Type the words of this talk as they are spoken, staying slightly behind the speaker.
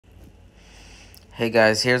Hey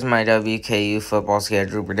guys, here's my WKU football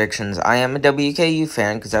schedule predictions. I am a WKU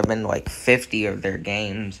fan because I've been like 50 of their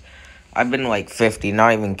games. I've been like 50,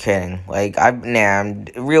 not even kidding.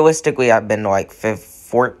 Realistically, I've been like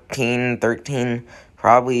 14, 13.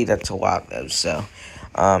 Probably that's a lot though. So,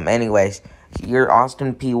 anyways, your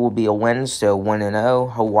Austin P will be a win, so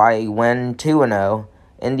 1-0. Hawaii win, 2-0.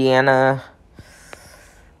 Indiana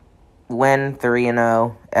win,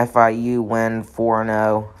 3-0. FIU win,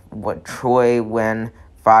 4-0. Troy win,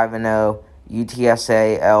 5-0.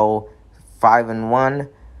 UTSA L 5-1.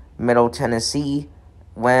 Middle Tennessee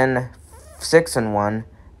win, 6-1.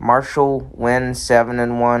 Marshall win,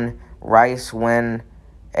 7-1. Rice win,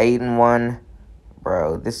 8-1.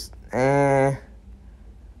 Bro,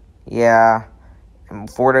 yeah.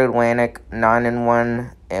 Fort Atlantic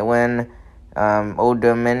 9-1 win. Old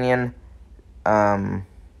Dominion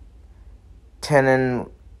 10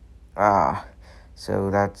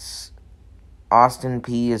 so that's Austin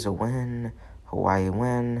P is a win, Hawaii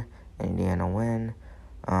win, Indiana win.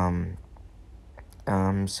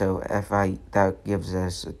 So that gives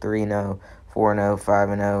us a 3-0, 4-0,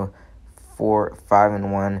 5-0,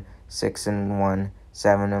 5-1, 6-1,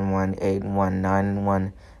 7-1,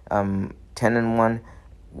 8-1, 9-1, 10-1.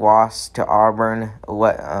 Loss to Auburn,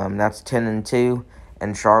 that's 10-2,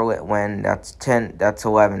 and Charlotte win, that's 10, that's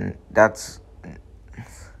 11, that's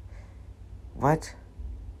what?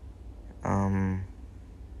 I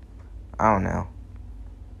don't know.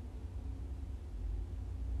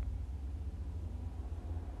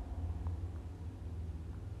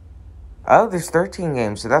 Oh, there's 13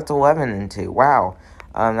 games, so that's 11-2. Wow.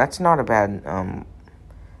 That's not a bad,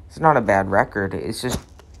 it's not a bad record. It's just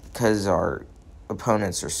because our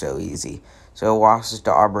opponents are so easy. So losses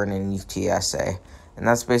to Auburn and UTSA. And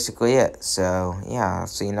that's basically it. So, yeah, I'll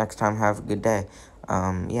see you next time. Have a good day.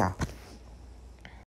 Yeah.